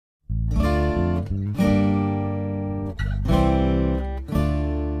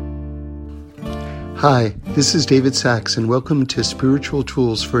Hi, this is David Sachs, and welcome to Spiritual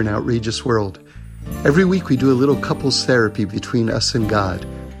Tools for an Outrageous World. Every week we do a little couples therapy between us and God.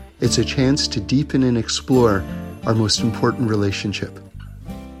 It's a chance to deepen and explore our most important relationship.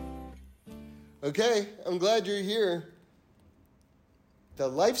 Okay, I'm glad you're here. The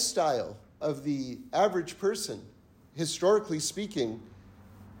lifestyle of the average person, historically speaking,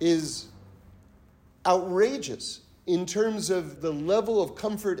 is outrageous in terms of the level of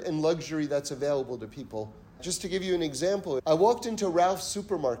comfort and luxury that's available to people. Just to give you an example, I walked into Ralph's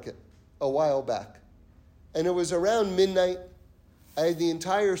supermarket a while back, and it was around midnight. I had the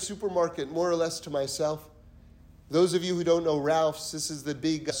entire supermarket more or less to myself. Those of you who don't know Ralph's, this is the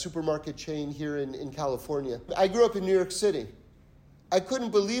big supermarket chain here in California. I grew up in New York City. I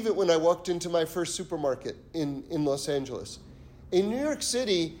couldn't believe it when I walked into my first supermarket in Los Angeles. In New York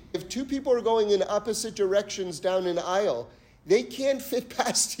City, if two people are going in opposite directions down an aisle, they can't fit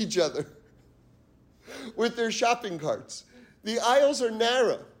past each other with their shopping carts. The aisles are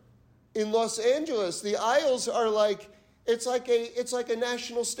narrow. In Los Angeles, the aisles are like, it's like a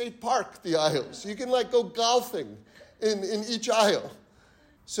national state park, the aisles. You can go golfing in each aisle.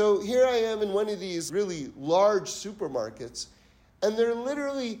 So here I am in one of these really large supermarkets, and there are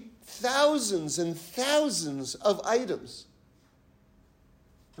literally thousands and thousands of items.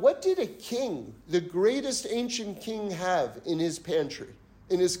 What did a king, the greatest ancient king, have in his pantry,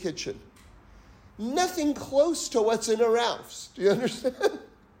 in his kitchen? Nothing close to what's in a Ralph's. Do you understand?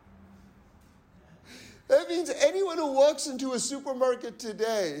 That means anyone who walks into a supermarket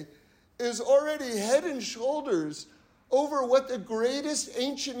today is already head and shoulders over what the greatest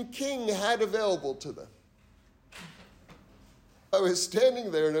ancient king had available to them. I was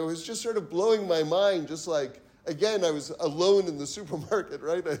standing there and it was just sort of blowing my mind, just again, I was alone in the supermarket,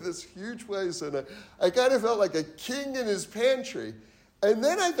 right? I had this huge place, and I kind of felt like a king in his pantry. And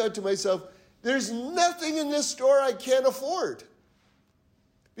then I thought to myself, there's nothing in this store I can't afford.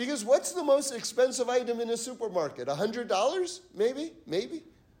 Because what's the most expensive item in a supermarket? $100? Maybe.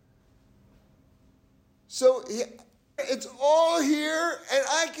 So it's all here, and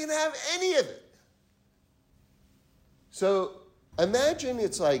I can have any of it. So imagine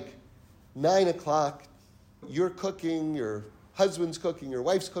it's 9 o'clock. You're cooking, your husband's cooking, your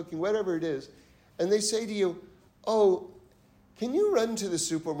wife's cooking, whatever it is, and they say to you, oh, can you run to the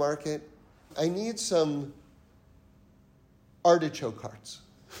supermarket? I need some artichoke hearts.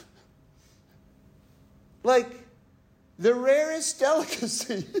 The rarest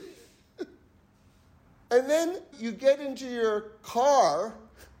delicacy. And then you get into your car,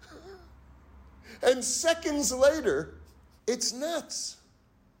 and seconds later, it's nuts.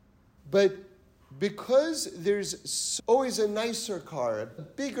 But because there's always a nicer car, a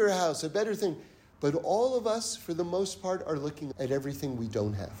bigger house, a better thing, but all of us, for the most part, are looking at everything we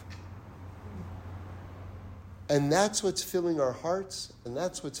don't have. And that's what's filling our hearts, and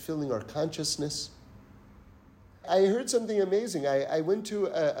that's what's filling our consciousness. I heard something amazing. I went to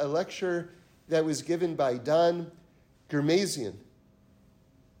a lecture that was given by Don Germazian,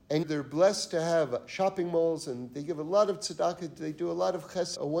 and they're blessed to have shopping malls, and they give a lot of tzedakah, they do a lot of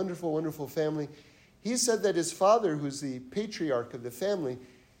chesed, a wonderful, wonderful family. He said that his father, who's the patriarch of the family,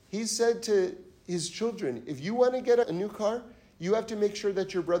 he said to his children, if you want to get a new car, you have to make sure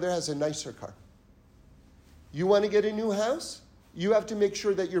that your brother has a nicer car. You want to get a new house? You have to make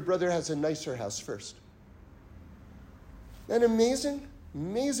sure that your brother has a nicer house first. An amazing,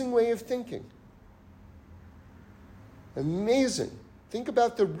 amazing way of thinking. Amazing. Think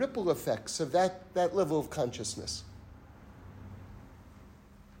about the ripple effects of that level of consciousness.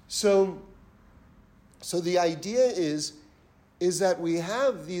 So the idea is that we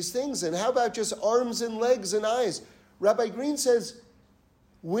have these things, and how about just arms and legs and eyes? Rabbi Green says,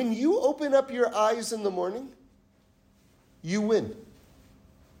 when you open up your eyes in the morning, you win.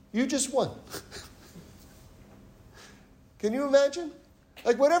 You just won. Can you imagine?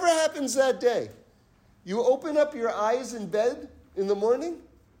 Whatever happens that day, you open up your eyes in bed in the morning,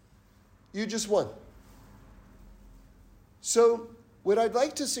 you just won. So what I'd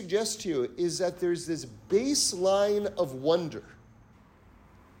like to suggest to you is that there's this baseline of wonder.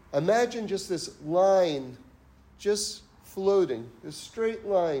 Imagine just this line just floating, this straight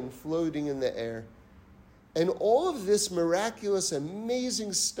line floating in the air. And all of this miraculous,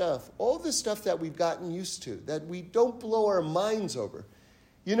 amazing stuff, all the stuff that we've gotten used to, that we don't blow our minds over.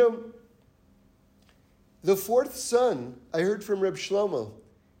 You know, the fourth sun, I heard from Reb Shlomo,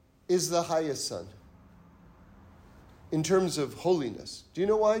 is the highest sun in terms of holiness. Do you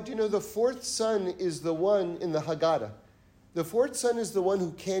know why? Do you know the fourth son is the one in the Haggadah? The fourth son is the one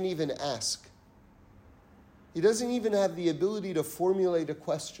who can't even ask. He doesn't even have the ability to formulate a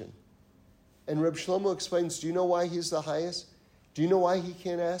question. And Reb Shlomo explains, do you know why he's the highest? Do you know why he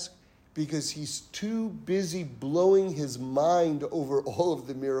can't ask? Because he's too busy blowing his mind over all of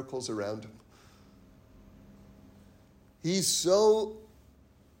the miracles around him. He's so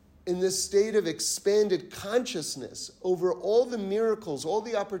in this state of expanded consciousness over all the miracles, all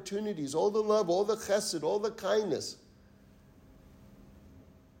the opportunities, all the love, all the chesed, all the kindness,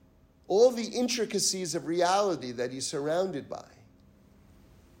 all the intricacies of reality that he's surrounded by.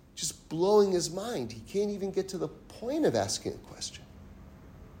 Just blowing his mind. He can't even get to the point of asking a question.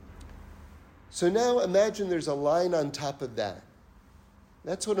 So now imagine there's a line on top of that.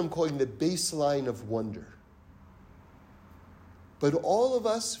 That's what I'm calling the baseline of wonder. But all of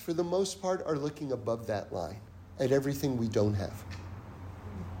us, for the most part, are looking above that line at everything we don't have.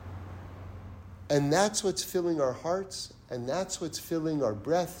 And that's what's filling our hearts, and that's what's filling our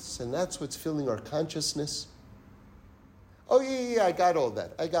breaths, and that's what's filling our consciousness. Oh, yeah, I got all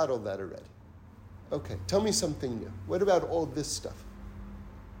that. I got all that already. Okay, tell me something new. What about all this stuff?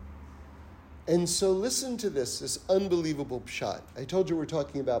 And so listen to this unbelievable pshat. I told you we're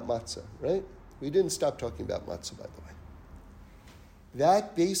talking about matzah, right? We didn't stop talking about matzah, by the way.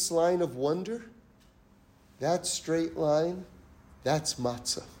 That baseline of wonder, that straight line, that's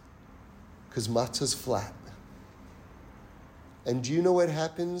matzah. Because matzah's flat. And do you know what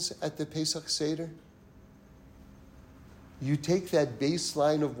happens at the Pesach Seder? You take that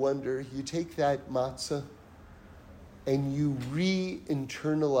baseline of wonder, you take that matzah, and you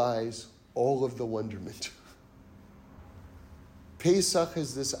re-internalize all of the wonderment. Pesach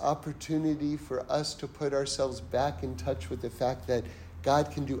is this opportunity for us to put ourselves back in touch with the fact that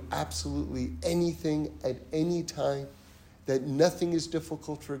God can do absolutely anything at any time, that nothing is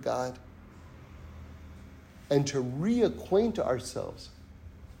difficult for God, and to reacquaint ourselves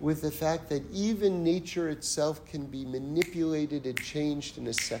with the fact that even nature itself can be manipulated and changed in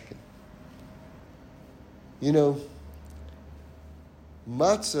a second. You know,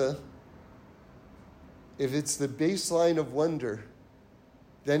 matzah, if it's the baseline of wonder,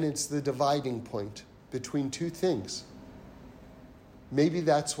 then it's the dividing point between two things. Maybe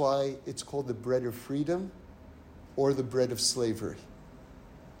that's why it's called the bread of freedom or the bread of slavery.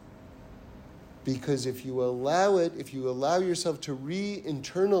 Because if you allow yourself to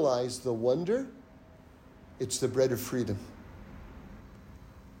re-internalize the wonder, it's the bread of freedom.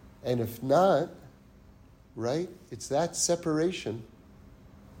 And if not, right, it's that separation.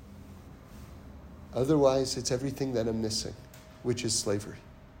 Otherwise, it's everything that I'm missing, which is slavery.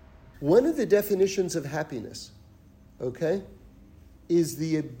 One of the definitions of happiness, okay, is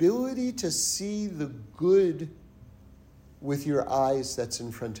the ability to see the good with your eyes that's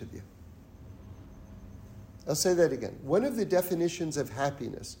in front of you. I'll say that again. One of the definitions of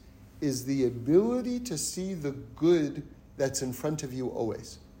happiness is the ability to see the good that's in front of you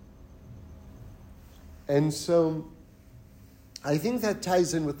always. And so I think that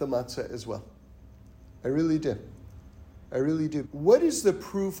ties in with the matzah as well. I really do. I really do. What is the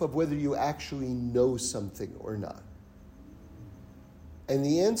proof of whether you actually know something or not? And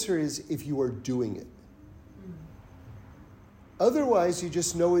the answer is if you are doing it. Otherwise, you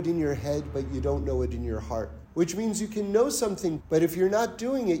just know it in your head, but you don't know it in your heart. Which means you can know something, but if you're not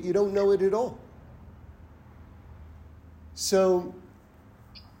doing it, you don't know it at all. So,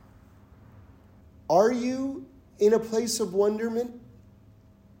 are you in a place of wonderment?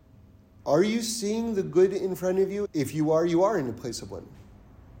 Are you seeing the good in front of you? If you are in a place of wonderment.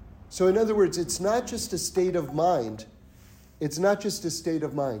 So in other words, it's not just a state of mind. It's not just a state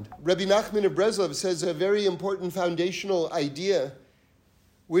of mind. Rabbi Nachman of Breslov says a very important foundational idea,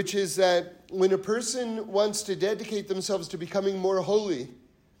 which is that when a person wants to dedicate themselves to becoming more holy,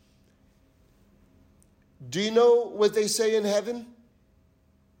 do you know what they say in heaven?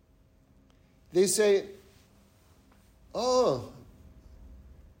 They say, oh,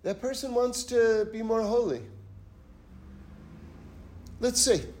 that person wants to be more holy. Let's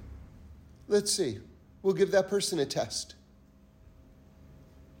see. We'll give that person a test.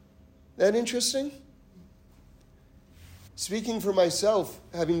 That interesting? Speaking for myself,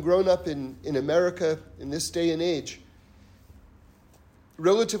 having grown up in America in this day and age,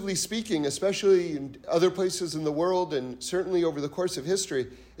 relatively speaking, especially in other places in the world and certainly over the course of history,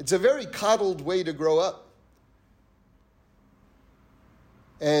 it's a very coddled way to grow up.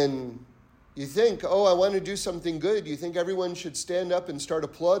 And you think, oh, I want to do something good. You think everyone should stand up and start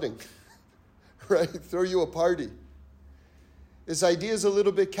applauding, right? Throw you a party. This idea is a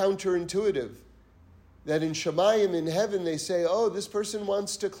little bit counterintuitive. That in Shemayim, in heaven, they say, oh, this person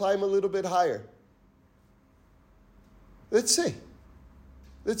wants to climb a little bit higher. Let's see.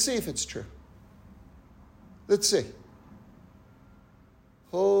 Let's see if it's true. Let's see.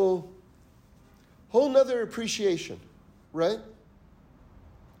 Oh, Whole nother appreciation, right?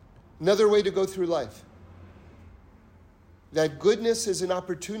 Another way to go through life. That goodness is an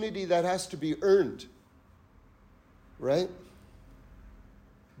opportunity that has to be earned, right?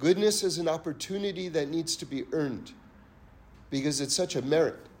 Goodness is an opportunity that needs to be earned because it's such a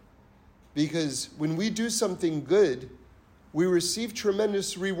merit. Because when we do something good, we receive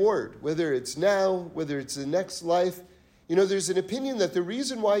tremendous reward, whether it's now, whether it's the next life. You know, there's an opinion that the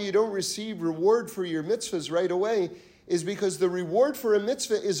reason why you don't receive reward for your mitzvahs right away is because the reward for a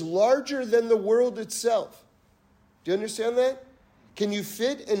mitzvah is larger than the world itself. Do you understand that? Can you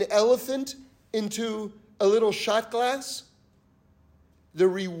fit an elephant into a little shot glass? The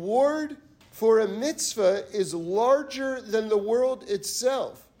reward for a mitzvah is larger than the world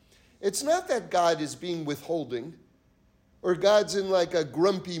itself. It's not that God is being withholding or God's in like a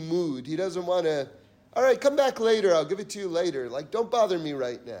grumpy mood. He doesn't want to, all right, come back later. I'll give it to you later. Like, don't bother me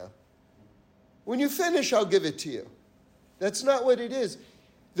right now. When you finish, I'll give it to you. That's not what it is.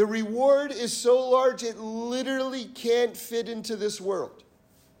 The reward is so large, it literally can't fit into this world.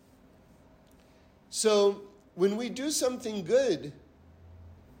 So when we do something good,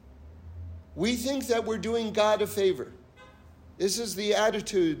 we think that we're doing God a favor. This is the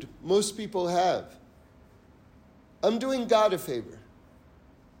attitude most people have. I'm doing God a favor.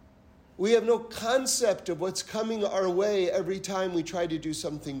 We have no concept of what's coming our way every time we try to do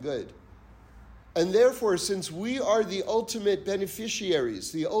something good. And therefore, since we are the ultimate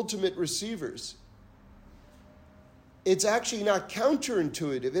beneficiaries, the ultimate receivers, it's actually not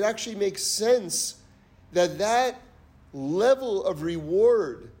counterintuitive. It actually makes sense that that level of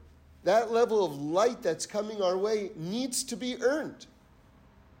reward, that level of light that's coming our way needs to be earned.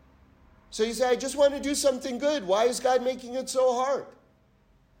 So you say, I just want to do something good. Why is God making it so hard?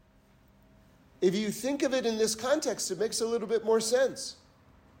 If you think of it in this context, it makes a little bit more sense.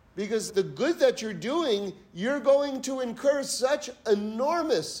 Because the good that you're doing, you're going to incur such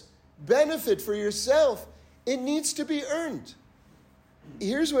enormous benefit for yourself, it needs to be earned.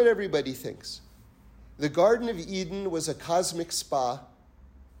 Here's what everybody thinks. The Garden of Eden was a cosmic spa,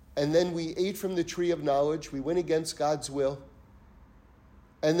 and then we ate from the tree of knowledge. We went against God's will.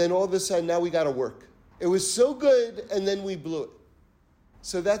 And then all of a sudden, now we got to work. It was so good, and then we blew it.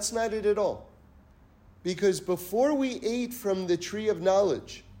 So that's not it at all. Because before we ate from the tree of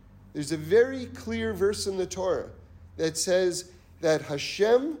knowledge, there's a very clear verse in the Torah that says that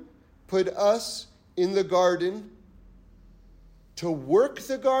Hashem put us in the garden to work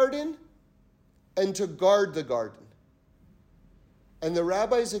the garden and to guard the garden. And the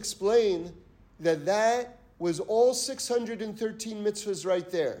rabbis explain that that was all 613 mitzvahs right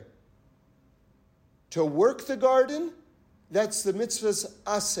there. To work the garden, that's the mitzvahs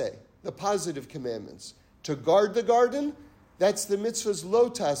aseh, the positive commandments. To guard the garden, that's the mitzvahs lo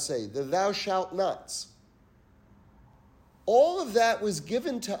taseh, the thou shalt nots. All of that was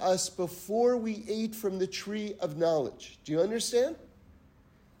given to us before we ate from the tree of knowledge. Do you understand?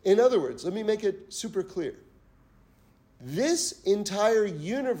 In other words, let me make it super clear. This entire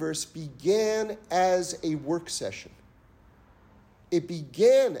universe began as a work session. It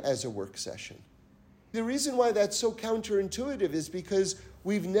began as a work session. The reason why that's so counterintuitive is because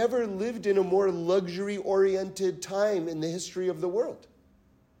we've never lived in a more luxury-oriented time in the history of the world,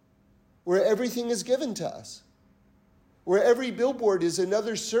 where everything is given to us, where every billboard is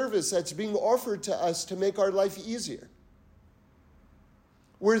another service that's being offered to us to make our life easier,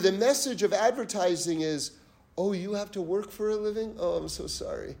 where the message of advertising is, oh, you have to work for a living? Oh, I'm so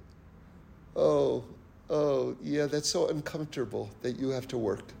sorry. Oh, yeah, that's so uncomfortable that you have to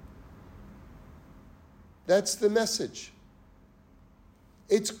work. That's the message.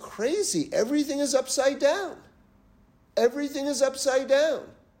 It's crazy. Everything is upside down. Everything is upside down.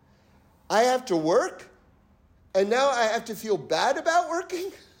 I have to work, and now I have to feel bad about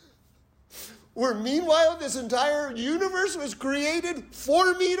working? Where meanwhile, this entire universe was created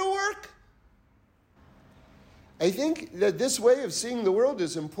for me to work? I think that this way of seeing the world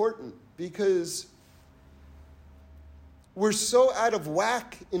is important because we're so out of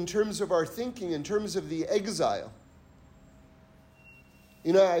whack in terms of our thinking, in terms of the exile.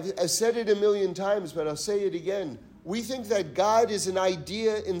 You know, I've said it a million times, but I'll say it again. We think that God is an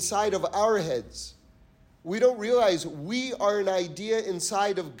idea inside of our heads. We don't realize we are an idea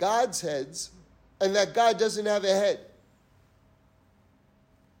inside of God's heads and that God doesn't have a head.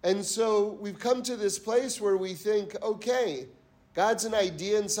 And so we've come to this place where we think, okay, God's an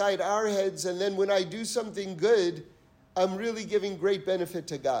idea inside our heads, and then when I do something good, I'm really giving great benefit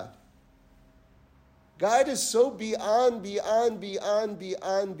to God. God is so beyond.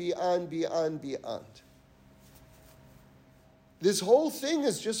 This whole thing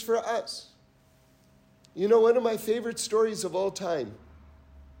is just for us. You know, one of my favorite stories of all time,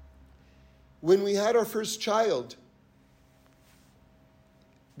 when we had our first child,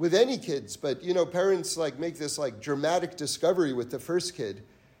 with any kids, but you know, parents like make this like dramatic discovery with the first kid.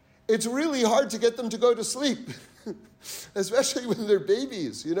 It's really hard to get them to go to sleep, especially when they're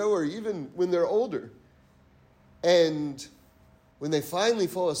babies, you know, or even when they're older. And when they finally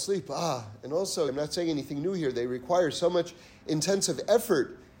fall asleep, and also, I'm not saying anything new here, they require so much intensive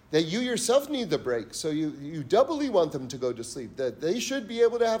effort that you yourself need the break. So you doubly want them to go to sleep, that they should be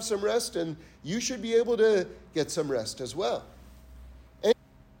able to have some rest and you should be able to get some rest as well. And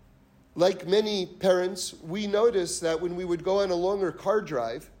like many parents, we noticed that when we would go on a longer car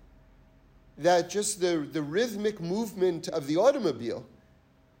drive, that just the rhythmic movement of the automobile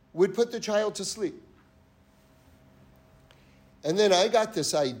would put the child to sleep. And then I got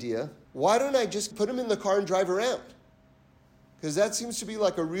this idea, why don't I just put him in the car and drive around? Because that seems to be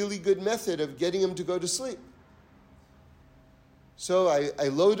like a really good method of getting him to go to sleep. So I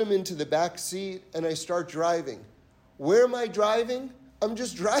load him into the back seat and I start driving. Where am I driving? I'm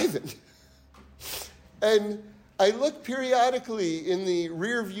just driving. And I look periodically in the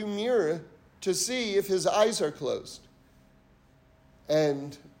rear view mirror to see if his eyes are closed.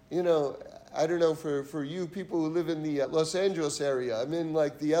 And, you know, I don't know, for you people who live in the Los Angeles area, I'm in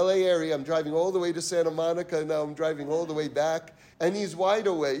like the LA area, I'm driving all the way to Santa Monica, now I'm driving all the way back, and he's wide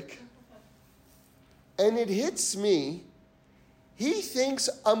awake. And it hits me, he thinks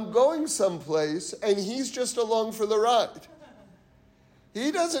I'm going someplace and he's just along for the ride.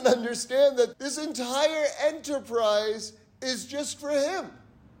 He doesn't understand that this entire enterprise is just for him.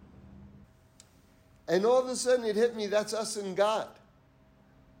 And all of a sudden it hit me, that's us and God.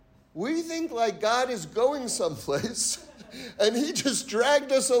 We think like God is going someplace, and he just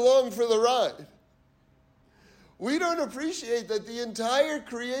dragged us along for the ride. We don't appreciate that the entire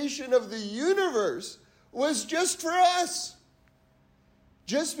creation of the universe was just for us.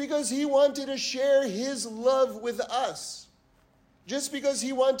 Just because he wanted to share his love with us. Just because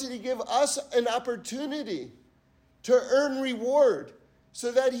he wanted to give us an opportunity to earn reward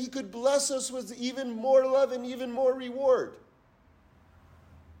so that he could bless us with even more love and even more reward.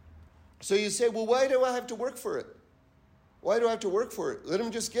 So you say, well, why do I have to work for it? Why do I have to work for it? Let him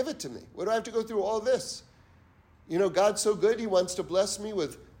just give it to me. Why do I have to go through all this? You know, God's so good, he wants to bless me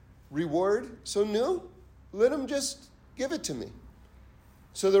with reward. So no, let him just give it to me.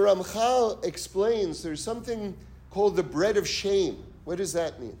 So the Ramchal explains there's something called the bread of shame. What does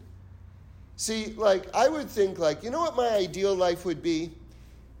that mean? See, like, I would think, like, you know what my ideal life would be?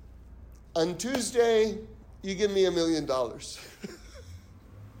 On Tuesday, you give me $1 million.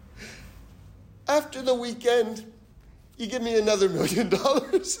 After the weekend, you give me another $1 million.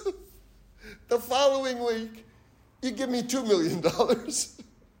 The following week, you give me $2 million.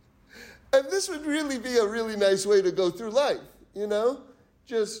 And this would really be a really nice way to go through life, you know?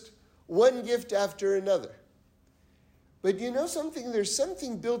 Just one gift after another. But you know something? There's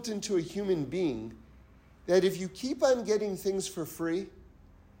something built into a human being that if you keep on getting things for free,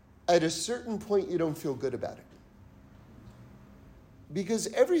 at a certain point you don't feel good about it. Because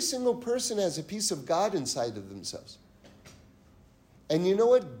every single person has a piece of God inside of themselves. And you know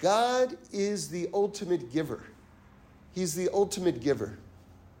what? God is the ultimate giver. He's the ultimate giver.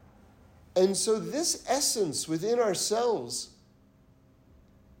 And so this essence within ourselves,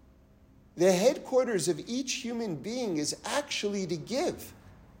 the headquarters of each human being is actually to give.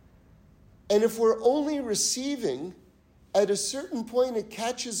 And if we're only receiving, at a certain point it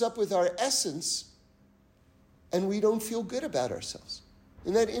catches up with our essence and we don't feel good about ourselves.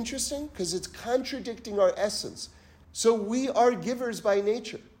 Isn't that interesting? Because it's contradicting our essence. So we are givers by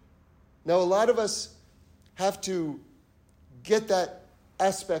nature. Now a lot of us have to get that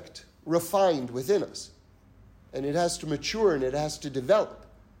aspect refined within us. And it has to mature and it has to develop.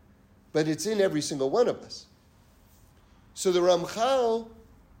 But it's in every single one of us. So the Ramchal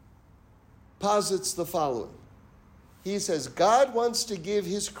posits the following. He says, God wants to give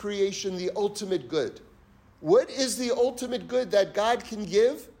his creation the ultimate good. What is the ultimate good that God can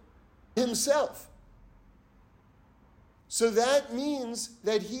give? Himself. So that means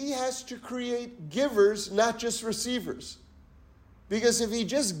that he has to create givers, not just receivers. Because if he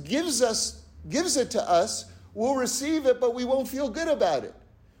just gives it to us, we'll receive it, but we won't feel good about it.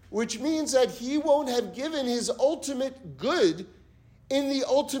 Which means that he won't have given his ultimate good in the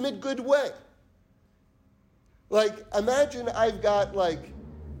ultimate good way. Like, imagine I've got like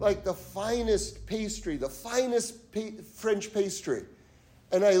the finest pastry, the finest French pastry,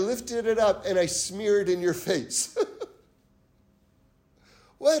 and I lifted it up and I smeared it in your face.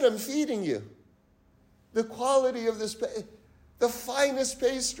 What? I'm feeding you. The quality of this, the finest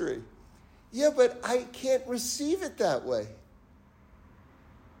pastry. Yeah, but I can't receive it that way.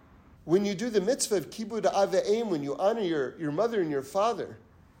 When you do the mitzvah of kibud av v'em, when you honor your mother and your father,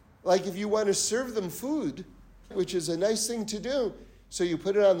 like if you want to serve them food, which is a nice thing to do, so you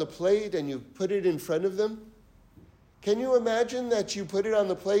put it on the plate and you put it in front of them. Can you imagine that you put it on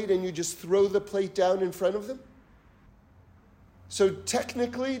the plate and you just throw the plate down in front of them? So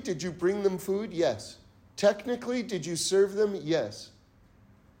technically, did you bring them food? Yes. Technically, did you serve them? Yes.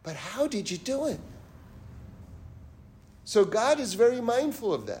 But how did you do it? So God is very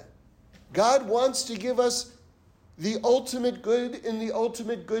mindful of that. God wants to give us the ultimate good in the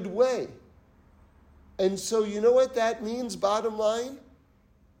ultimate good way. And so you know what that means, bottom line?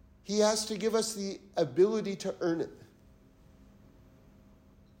 He has to give us the ability to earn it.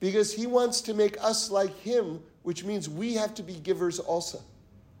 Because he wants to make us like him, which means we have to be givers also.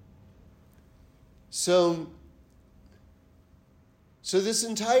 So this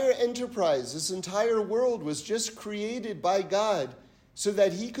entire enterprise, this entire world was just created by God so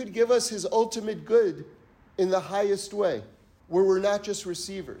that he could give us his ultimate good in the highest way, where we're not just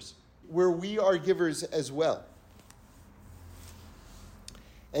receivers, where we are givers as well.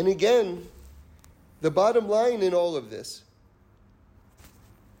 And again, the bottom line in all of this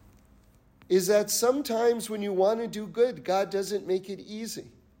is that sometimes when you want to do good, God doesn't make it easy.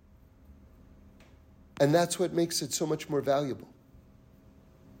 And that's what makes it so much more valuable.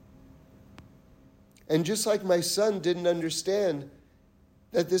 And just like my son didn't understand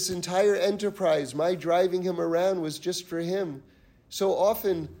that this entire enterprise, my driving him around, was just for him, so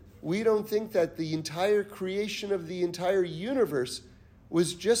often we don't think that the entire creation of the entire universe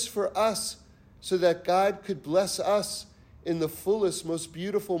was just for us so that God could bless us in the fullest, most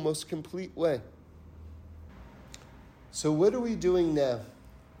beautiful, most complete way. So what are we doing now?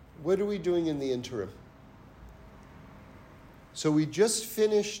 What are we doing in the interim? So we just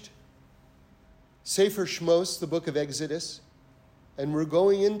finished Sefer Shmos, the book of Exodus, and we're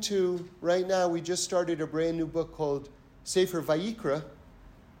going into, right now, we just started a brand new book called Sefer Vayikra,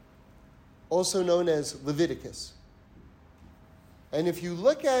 also known as Leviticus. And if you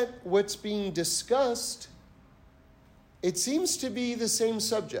look at what's being discussed, it seems to be the same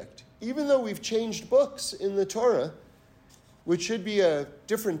subject. Even though we've changed books in the Torah, which should be a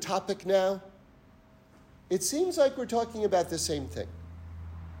different topic now, it seems like we're talking about the same thing.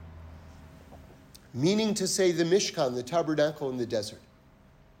 Meaning to say the Mishkan, the tabernacle in the desert.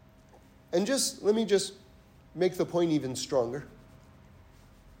 And let me make the point even stronger.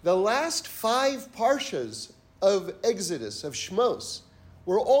 The last 5 parshas of Exodus, of Shmos,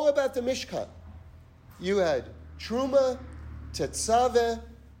 were all about the Mishkan. You had Truma, Tetzaveh,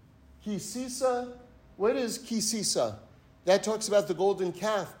 Kisisa. What is Kisisa? That talks about the golden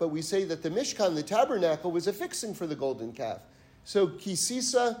calf, but we say that the Mishkan, the tabernacle, was a fixing for the golden calf. So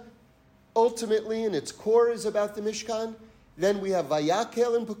Kisisa, ultimately, in its core, is about the Mishkan. Then we have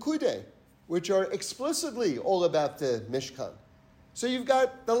Vayakel and Pekudei, which are explicitly all about the Mishkan. So you've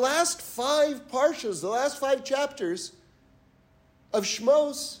got the last 5 parshas, the last 5 chapters of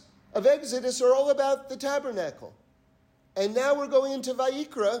Shmos, of Exodus, are all about the tabernacle. And now we're going into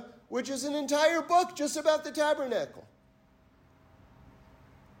Vayikra, which is an entire book just about the tabernacle.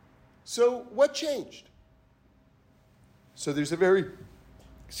 So what changed? So there's a very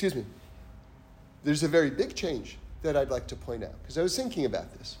big change that I'd like to point out, because I was thinking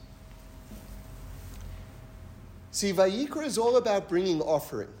about this. See, Vayikra is all about bringing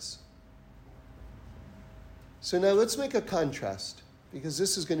offerings. So now let's make a contrast, because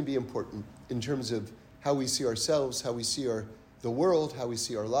this is going to be important in terms of how we see ourselves, how we see the world, how we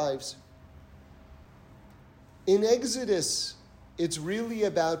see our lives. In Exodus, it's really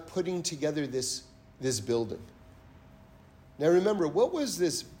about putting together this building. Now remember, what was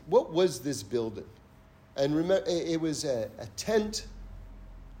this building? And remember, it was a tent,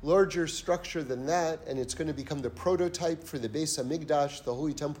 larger structure than that, and it's going to become the prototype for the Beis HaMikdash, the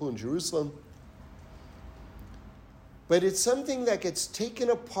Holy Temple in Jerusalem. But it's something that gets taken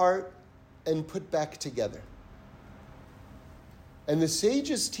apart and put back together. And the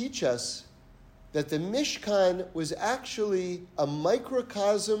sages teach us that the Mishkan was actually a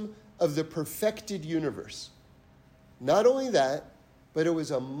microcosm of the perfected universe. Not only that, but it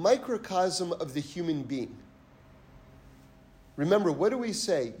was a microcosm of the human being. Remember, what do we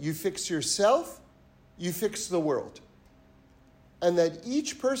say? You fix yourself, you fix the world. And that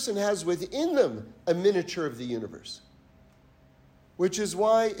each person has within them a miniature of the universe. Which is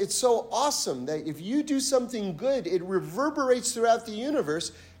why it's so awesome that if you do something good, it reverberates throughout the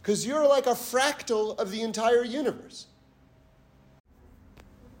universe, because you're like a fractal of the entire universe.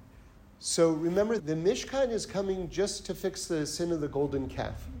 So remember, the Mishkan is coming just to fix the sin of the golden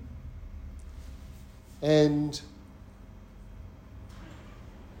calf. And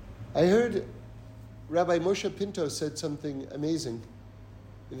I heard Rabbi Moshe Pinto said something amazing,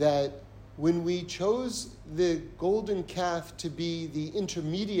 that when we chose the golden calf to be the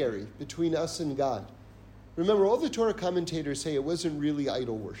intermediary between us and God, remember, all the Torah commentators say it wasn't really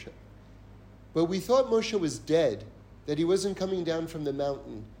idol worship. But we thought Moshe was dead, that he wasn't coming down from the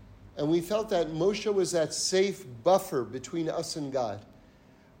mountain. And we felt that Moshe was that safe buffer between us and God.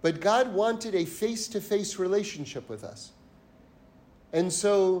 But God wanted a face-to-face relationship with us. And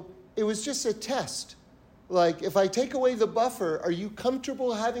so it was just a test. Like, if I take away the buffer, are you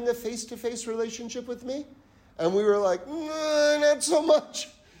comfortable having a face-to-face relationship with me? And we were like, not so much.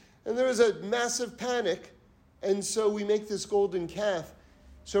 And there was a massive panic. And so we make this golden calf.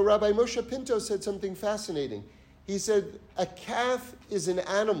 So Rabbi Moshe Pinto said something fascinating. He said, a calf is an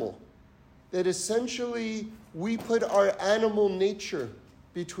animal that essentially we put our animal nature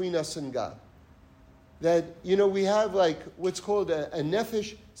between us and God. That, we have like what's called a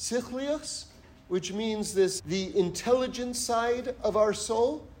nefesh sichlius, which means the intelligent side of our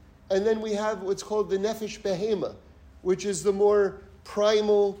soul. And then we have what's called the nefesh behema, which is the more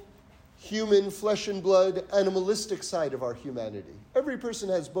primal, human, flesh and blood, animalistic side of our humanity. Every person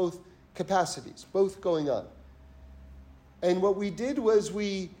has both capacities, both going on. And what we did was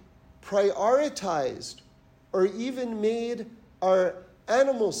we prioritized or even made our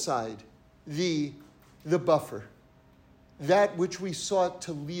animal side the buffer, that which we sought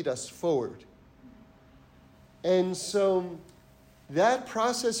to lead us forward. And so that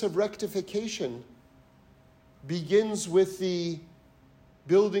process of rectification begins with the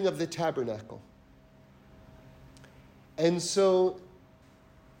building of the tabernacle. And so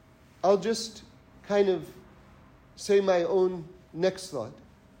I'll just kind of say my own next thought,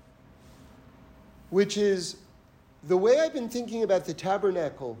 which is the way I've been thinking about the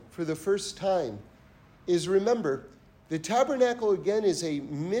tabernacle for the first time is, remember, the tabernacle again is a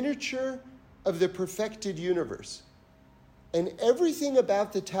miniature of the perfected universe. And everything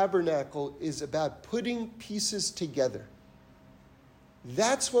about the tabernacle is about putting pieces together.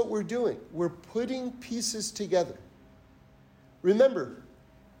 That's what we're doing. We're putting pieces together. Remember,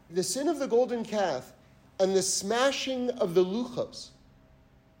 the sin of the golden calf and the smashing of the luchos,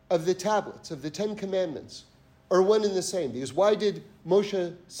 of the tablets, of the 10 Commandments, are one and the same. Because why did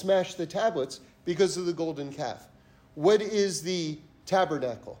Moshe smash the tablets? Because of the golden calf. What is the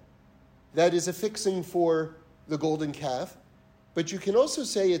tabernacle? That is a fixing for the golden calf. But you can also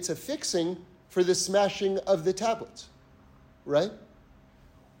say it's a fixing for the smashing of the tablets. Right?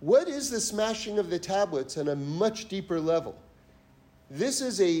 What is the smashing of the tablets on a much deeper level? This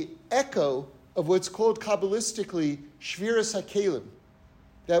is an echo of what's called Kabbalistically Shviras HaKelim.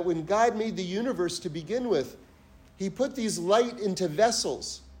 That when God made the universe to begin with, he put these light into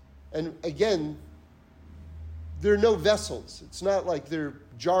vessels. And again, there are no vessels. It's not like they're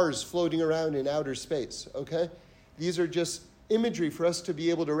jars floating around in outer space, okay? These are just imagery for us to be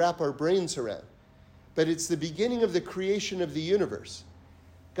able to wrap our brains around. But it's the beginning of the creation of the universe.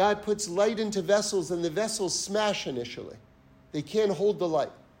 God puts light into vessels, and the vessels smash initially. They can't hold the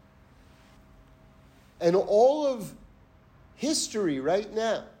light. And all of history right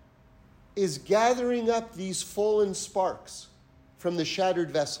now is gathering up these fallen sparks from the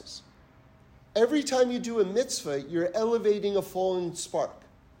shattered vessels. Every time you do a mitzvah, you're elevating a fallen spark.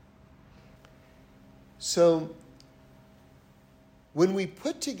 So, when we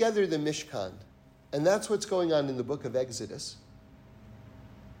put together the Mishkan, and that's what's going on in the book of Exodus,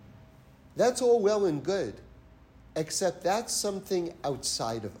 that's all well and good, except that's something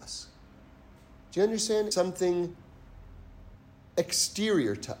outside of us. Do you understand? Something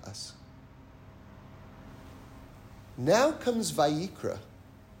exterior to us. Now comes Vayikra,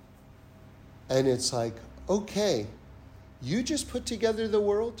 and it's like, okay, you just put together the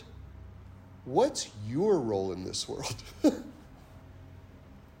world. What's your role in this world?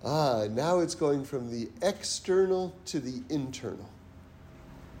 Now it's going from the external to the internal.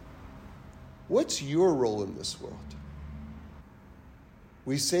 What's your role in this world?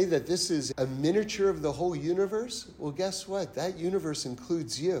 We say that this is a miniature of the whole universe. Well, guess what? That universe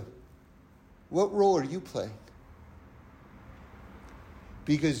includes you. What role are you playing?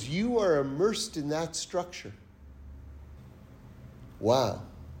 Because you are immersed in that structure. Wow.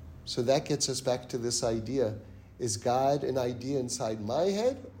 So that gets us back to this idea. Is God an idea inside my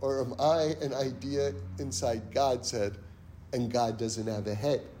head, or am I an idea inside God's head, and God doesn't have a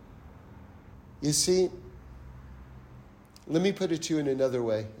head? You see, let me put it to you in another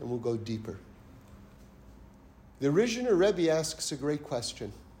way, and we'll go deeper. The Rishner Rebbe asks a great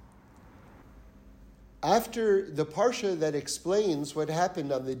question. After the parsha that explains what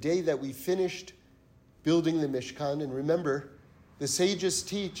happened on the day that we finished building the Mishkan. And remember, the sages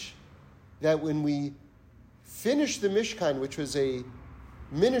teach that when we finish the Mishkan, which was a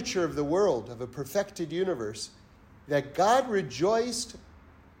miniature of the world, of a perfected universe, that God rejoiced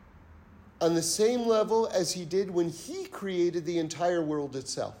on the same level as he did when he created the entire world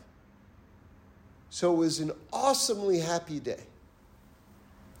itself. So it was an awesomely happy day.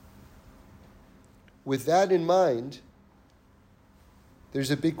 With that in mind,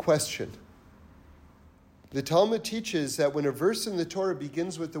 there's a big question. The Talmud teaches that when a verse in the Torah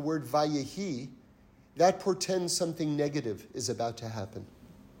begins with the word Vayehi, that portends something negative is about to happen.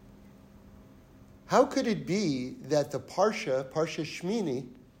 How could it be that the Parsha Shmini,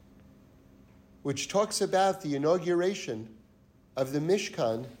 which talks about the inauguration of the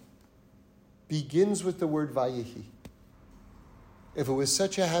Mishkan, begins with the word Vayehi, if it was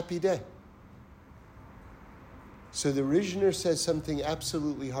such a happy day? So the Rishner says something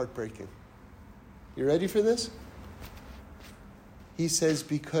absolutely heartbreaking. You ready for this? He says,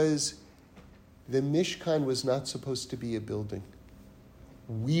 because the Mishkan was not supposed to be a building.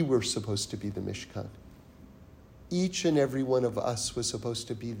 We were supposed to be the Mishkan. Each and every one of us was supposed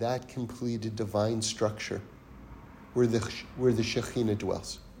to be that completed divine structure where the Shekhinah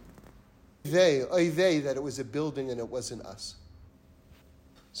dwells. Oy vey that it was a building and it wasn't us.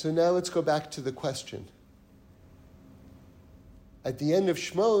 So now let's go back to the question. At the end of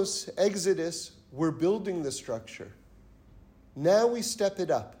Shmos, Exodus, we're building the structure. Now we step it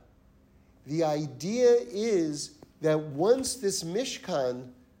up. The idea is that once this Mishkan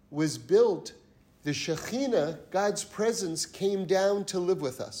was built, the Shekhinah, God's presence, came down to live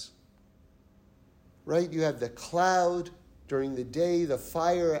with us. Right? You have the cloud during the day, the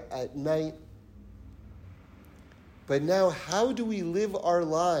fire at night. But now, how do we live our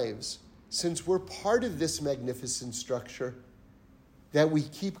lives, since we're part of this magnificent structure, that we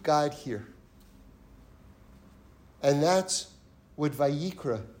keep God here? And that's what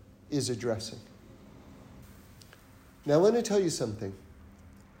Vayikra is addressing. Now, I want to tell you something.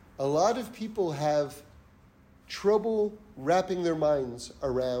 A lot of people have trouble wrapping their minds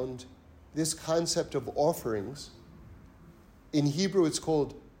around this concept of offerings. In Hebrew, it's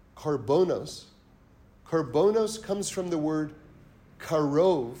called karbonos. Karbonos comes from the word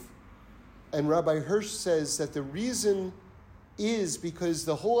karov, and Rabbi Hirsch says that the reason is because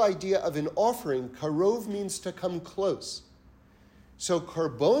the whole idea of an offering, karov means to come close. So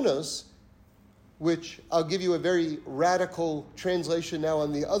karbonos, which I'll give you a very radical translation now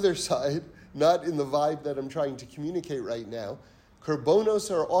on the other side, not in the vibe that I'm trying to communicate right now.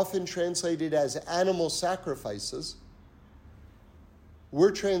 Karbonos are often translated as animal sacrifices.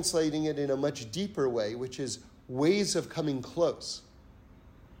 We're translating it in a much deeper way, which is ways of coming close.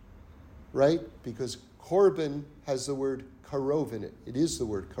 Right? Because korban has the word karov in it. It is the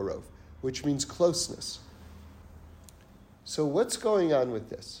word karov, which means closeness. So what's going on with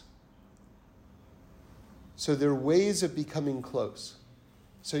this? So there are ways of becoming close.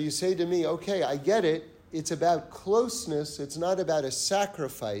 So you say to me, okay, I get it. It's about closeness. It's not about a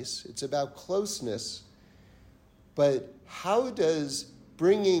sacrifice. It's about closeness. But how does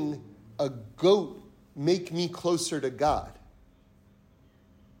bringing a goat make me closer to God?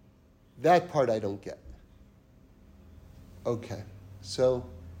 That part I don't get. Okay, so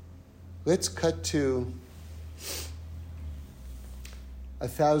let's cut to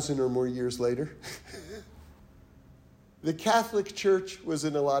 1,000 or more years later. The Catholic Church was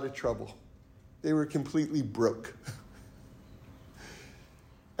in a lot of trouble. They were completely broke.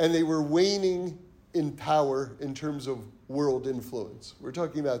 And they were waning in power in terms of world influence. We're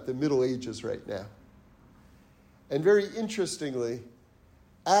talking about the Middle Ages right now. And very interestingly,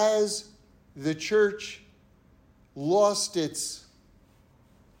 as the church lost its,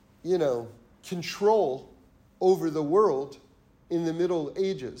 control over the world in the Middle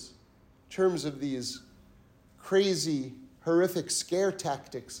Ages, in terms of these crazy, horrific scare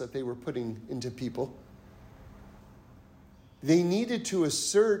tactics that they were putting into people, they needed to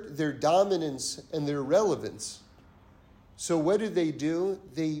assert their dominance and their relevance. So what did they do?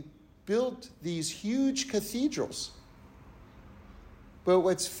 They built these huge cathedrals. But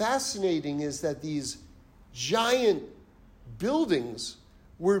what's fascinating is that these giant buildings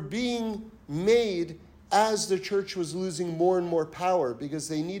were being made as the church was losing more and more power, because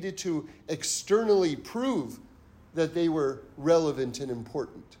they needed to externally prove that they were relevant and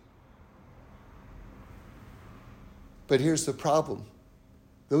important. But here's the problem.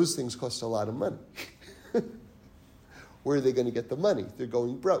 Those things cost a lot of money. Where are they going to get the money? They're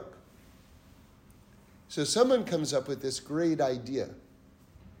going broke. So someone comes up with this great idea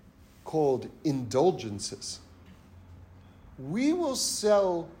called indulgences, we will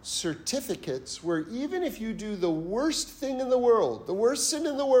sell certificates where even if you do the worst thing in the world, the worst sin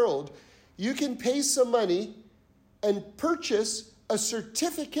in the world, you can pay some money and purchase a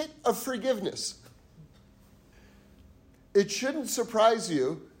certificate of forgiveness. It shouldn't surprise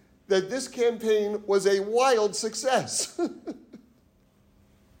you that this campaign was a wild success.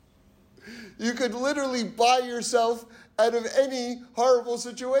 You could literally buy yourself out of any horrible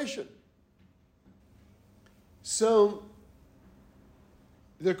situation. So,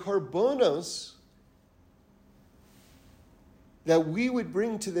 the korbanos that we would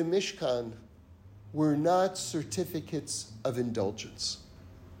bring to the Mishkan were not certificates of indulgence.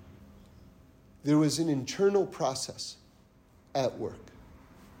 There was an internal process at work.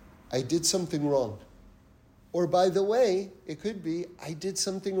 I did something wrong. Or by the way, it could be, I did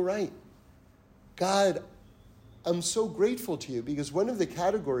something right. God, I'm so grateful to you, because one of the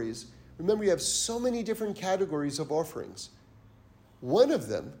categories, remember you have so many different categories of offerings. One of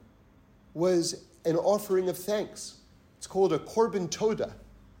them was an offering of thanks. It's called a korban toda.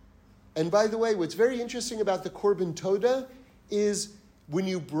 And by the way, what's very interesting about the korban toda is when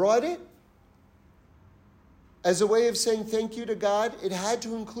you brought it, as a way of saying thank you to God, it had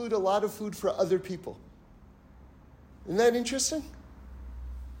to include a lot of food for other people. Isn't that interesting?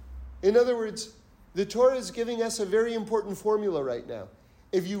 In other words, the Torah is giving us a very important formula right now.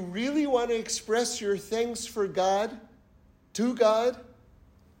 If you really want to express your thanks for God, to God,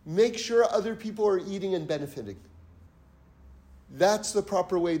 make sure other people are eating and benefiting. That's the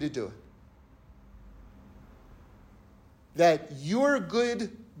proper way to do it. That your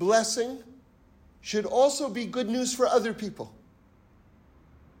good blessing should also be good news for other people.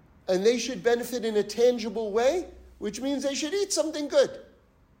 And they should benefit in a tangible way, which means they should eat something good.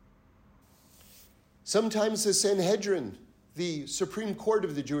 Sometimes the Sanhedrin, the Supreme Court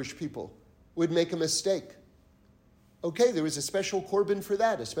of the Jewish people, would make a mistake. Okay, there was a special korban for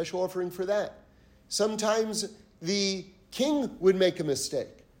that, a special offering for that. Sometimes the king would make a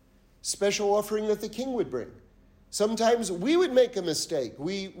mistake. Special offering that the king would bring. Sometimes we would make a mistake.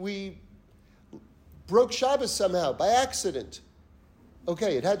 We broke Shabbos somehow by accident.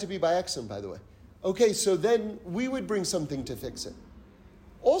 Okay, it had to be by accident, by the way. Okay, so then we would bring something to fix it.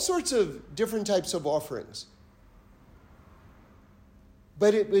 All sorts of different types of offerings.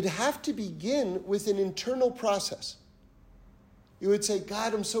 But it would have to begin with an internal process. You would say,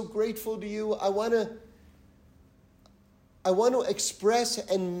 God, I'm so grateful to you. I want to express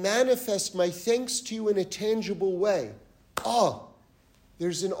and manifest my thanks to you in a tangible way. Oh,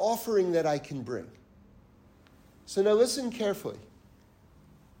 there's an offering that I can bring. So now listen carefully.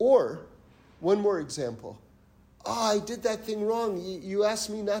 Or, one more example. I did that thing wrong. You asked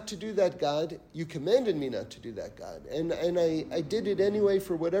me not to do that, God. You commanded me not to do that, God. And I did it anyway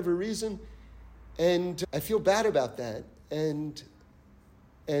for whatever reason. And I feel bad about that. And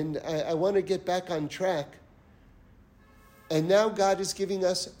I want to get back on track. And now God is giving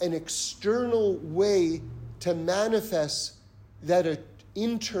us an external way to manifest that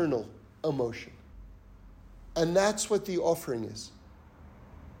internal emotion. And that's what the offering is.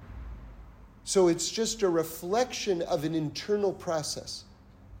 So it's just a reflection of an internal process.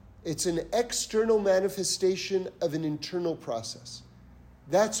 It's an external manifestation of an internal process.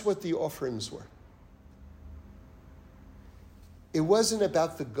 That's what the offerings were. It wasn't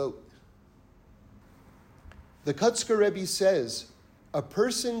about the goat. The Kutzker Rebbe says, a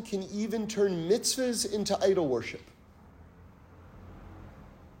person can even turn mitzvahs into idol worship.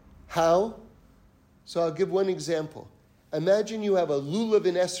 How? So I'll give one example. Imagine you have a lulav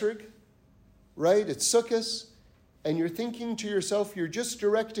in esrog, right? It's Sukkos, and you're thinking to yourself, you're just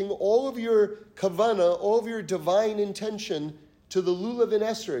directing all of your kavana, all of your divine intention to the lulav in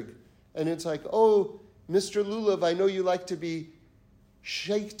esrog. And it's like, oh, Mr. Lulav, I know you like to be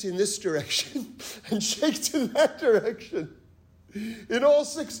shaked in this direction and shaked in that direction. In all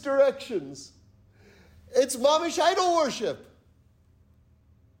 6 directions. It's mamish idol worship.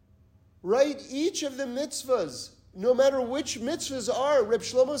 Right? Each of the mitzvahs, no matter which mitzvahs are, Reb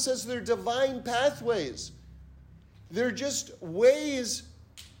Shlomo says they're divine pathways. They're just ways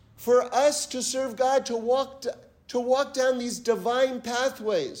for us to serve God, to walk down these divine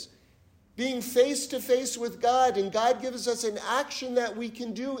pathways, being face to face with God, and God gives us an action that we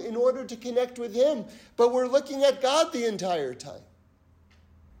can do in order to connect with Him, but we're looking at God the entire time.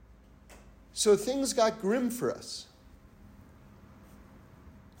 So things got grim for us,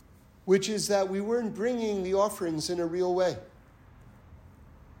 which is that we weren't bringing the offerings in a real way.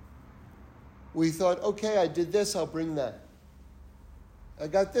 We thought, okay, I did this, I'll bring that. I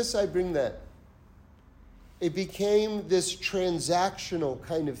got this, I bring that. It became this transactional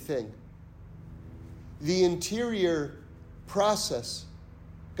kind of thing. The interior process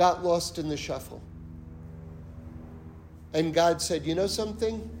got lost in the shuffle. And God said, you know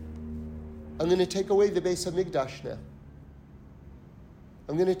something? I'm going to take away the Beis HaMikdash now.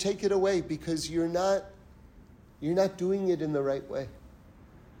 I'm going to take it away because you're not doing it in the right way.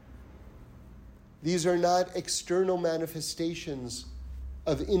 These are not external manifestations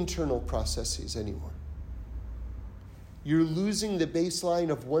of internal processes anymore. You're losing the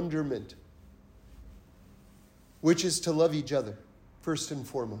baseline of wonderment, which is to love each other, first and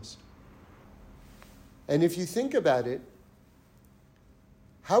foremost. And if you think about it,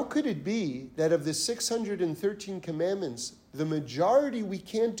 how could it be that of the 613 commandments, the majority we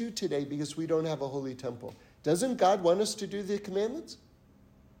can't do today because we don't have a holy temple? Doesn't God want us to do the commandments?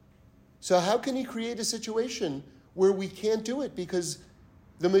 So how can he create a situation where we can't do it because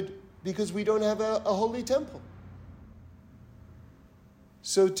we don't have a holy temple?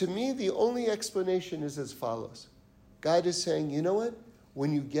 So to me, the only explanation is as follows. God is saying, you know what?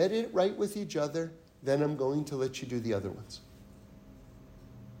 When you get it right with each other, then I'm going to let you do the other ones.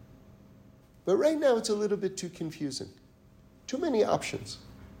 But right now, it's a little bit too confusing. Too many options.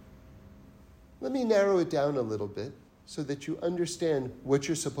 Let me narrow it down a little bit so that you understand what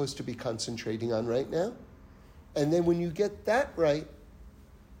you're supposed to be concentrating on right now. And then when you get that right,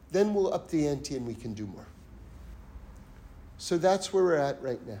 then we'll up the ante and we can do more. So that's where we're at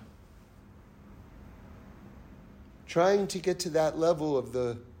right now. Trying to get to that level of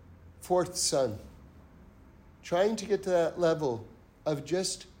the fourth son. Trying to get to that level of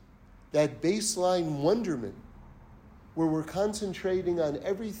just that baseline wonderment where we're concentrating on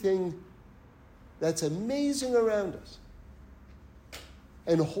everything that's amazing around us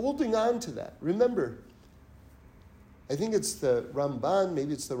and holding on to that. Remember, I think it's the Ramban,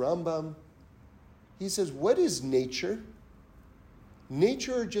 maybe it's the Rambam. He says, what is nature?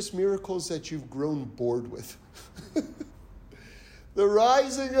 Nature are just miracles that you've grown bored with. The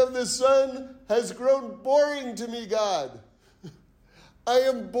rising of the sun has grown boring to me, God. I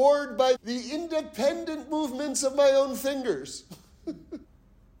am bored by the independent movements of my own fingers.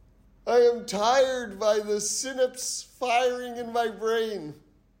 I am tired by the synapse firing in my brain.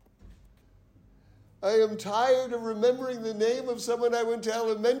 I am tired of remembering the name of someone I went to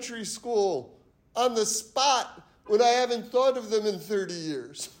elementary school on the spot when I haven't thought of them in 30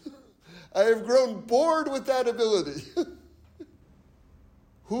 years. I have grown bored with that ability.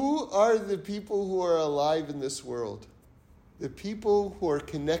 Who are the people who are alive in this world? The people who are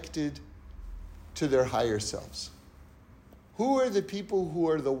connected to their higher selves. Who are the people who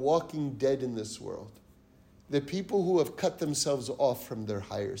are the walking dead in this world? The people who have cut themselves off from their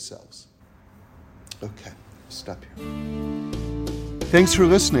higher selves. Okay, stop here. Thanks for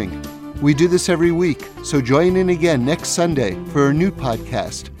listening. We do this every week, so join in again next Sunday for a new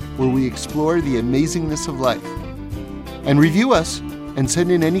podcast where we explore the amazingness of life. And review us and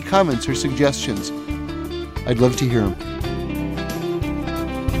send in any comments or suggestions. I'd love to hear them.